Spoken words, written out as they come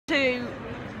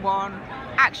1,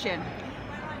 action.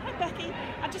 Hi Becki,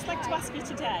 I'd just like to ask you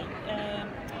today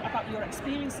about your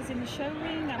experiences in the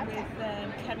showing and with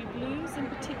Kerry Blues in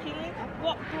particular.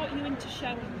 What brought you into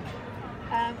showing?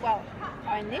 Well,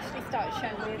 I initially started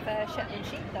showing with Shetland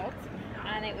sheepdogs,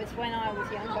 and it was when I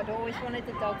was young. I'd always wanted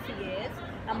a dog for years,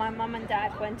 and my mum and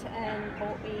dad went and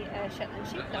bought me a Shetland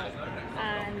sheepdog.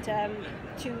 And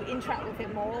to interact with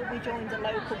it more, we joined a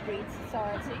local breed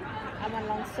society and went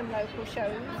along to some local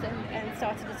shows and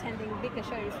started attending bigger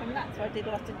shows from that. So I did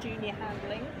a lot of junior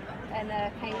handling and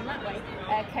came in that way.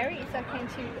 Kerry, so I came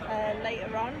to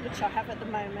later on, which I have at the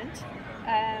moment,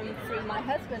 through my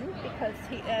husband, because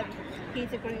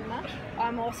he's a groomer.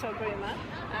 I'm also a groomer,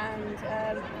 and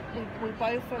we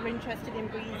both are interested in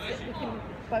breeds that we can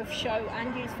both show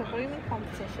and use for grooming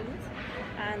competitions.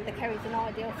 And the Kerry's an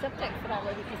ideal subject for that,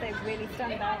 really, because they really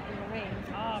stand out in the ring.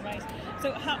 Ah, right.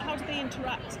 So how do they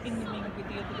interact in the ring with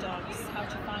the other dogs? How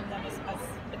do you find them as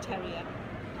a terrier?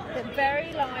 They're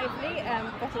very lively,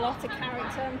 got a lot of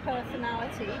character and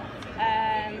personality.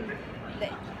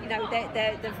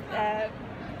 They're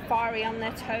fiery on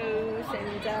their toes,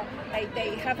 and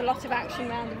they have a lot of action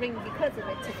around the ring because of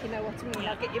it, if you know what I mean.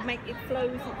 Like it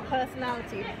flows, the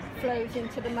personality flows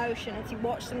into the motion. As you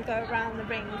watch them go around the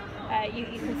ring,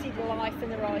 you can see the life in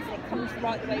their eyes, and it comes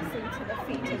right the way through to the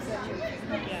feet as well.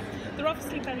 Yeah, they're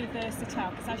obviously very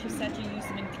versatile, because as you said, you use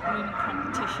them in grooming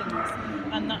competitions,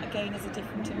 and that again is a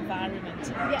different environment.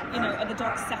 Yeah. You know, are the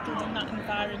dogs settled in that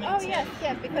environment? Oh yes,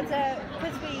 yeah, because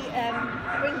we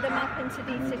bring them up into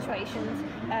these situations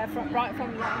right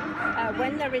from young.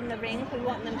 When they're in the ring, we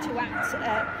want them to act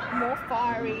more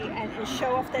fiery and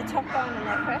show off their top line and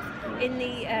their crest. In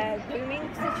the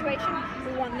grooming situation,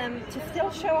 we want them to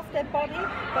still show off their body,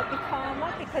 but be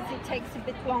calmer, because it takes a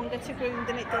bit longer to groom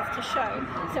than it does to show.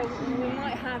 So we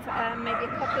might have maybe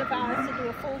a couple of hours to do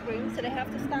a full groom, so they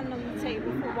have to stand on the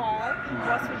table for a while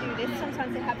whilst we do this.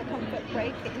 Sometimes they have a comfort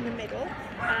break in the middle,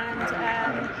 and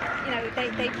you know,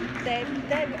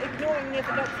 they're ignoring the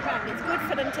other dogs around. It's good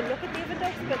for them to look at the other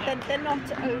dogs, but they're not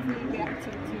overly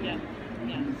reacting to yeah.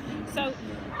 So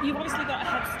you've obviously got a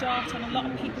head start on a lot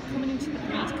of people coming into the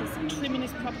breed, because trimming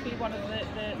is probably one of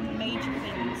the major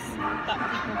things that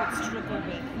people would struggle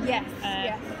with. Yes,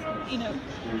 yes. You know,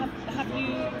 have you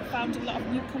found a lot of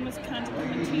newcomers kind of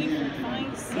coming to you for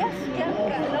advice? Yes, yeah, we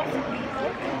get a lot of people.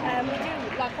 We do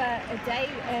like a day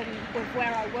with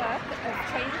where I work of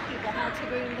training people how to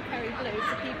groom the Kerry Blue,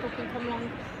 so people can come along.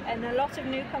 And a lot of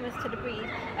newcomers to the breed,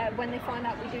 when they find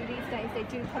out we do these days, they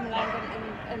do come along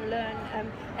and learn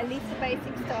at least the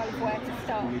basic style of where to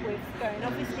start with going.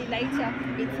 Obviously later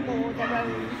it's more their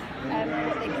own,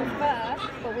 what they prefer,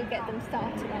 but we get them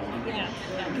started on it. Yeah,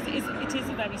 because it is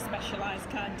a very specialised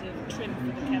kind of trim for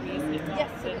the Kerry, isn't it?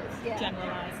 Yes, it is, yeah.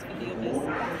 Generalised for the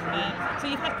others. So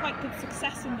you've had quite good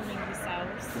success in the ring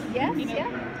yourselves. Yes, you know,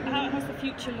 yeah. How's the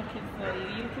future looking for you?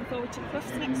 Are you looking forward to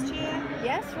Crufts next year?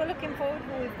 Yes, we're looking forward.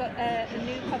 We've got a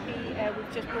new puppy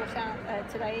we've just brought out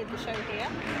today at the show here,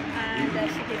 and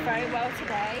she did very well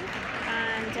today,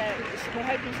 and we're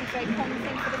hoping she's very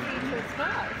promising for the future as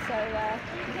well. So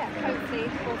yeah, hopefully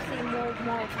we'll see more of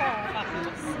her.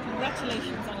 Fabulous.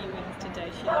 Congratulations on your win today.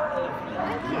 She looked lovely.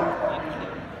 Thank you.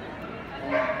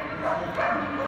 Thank you.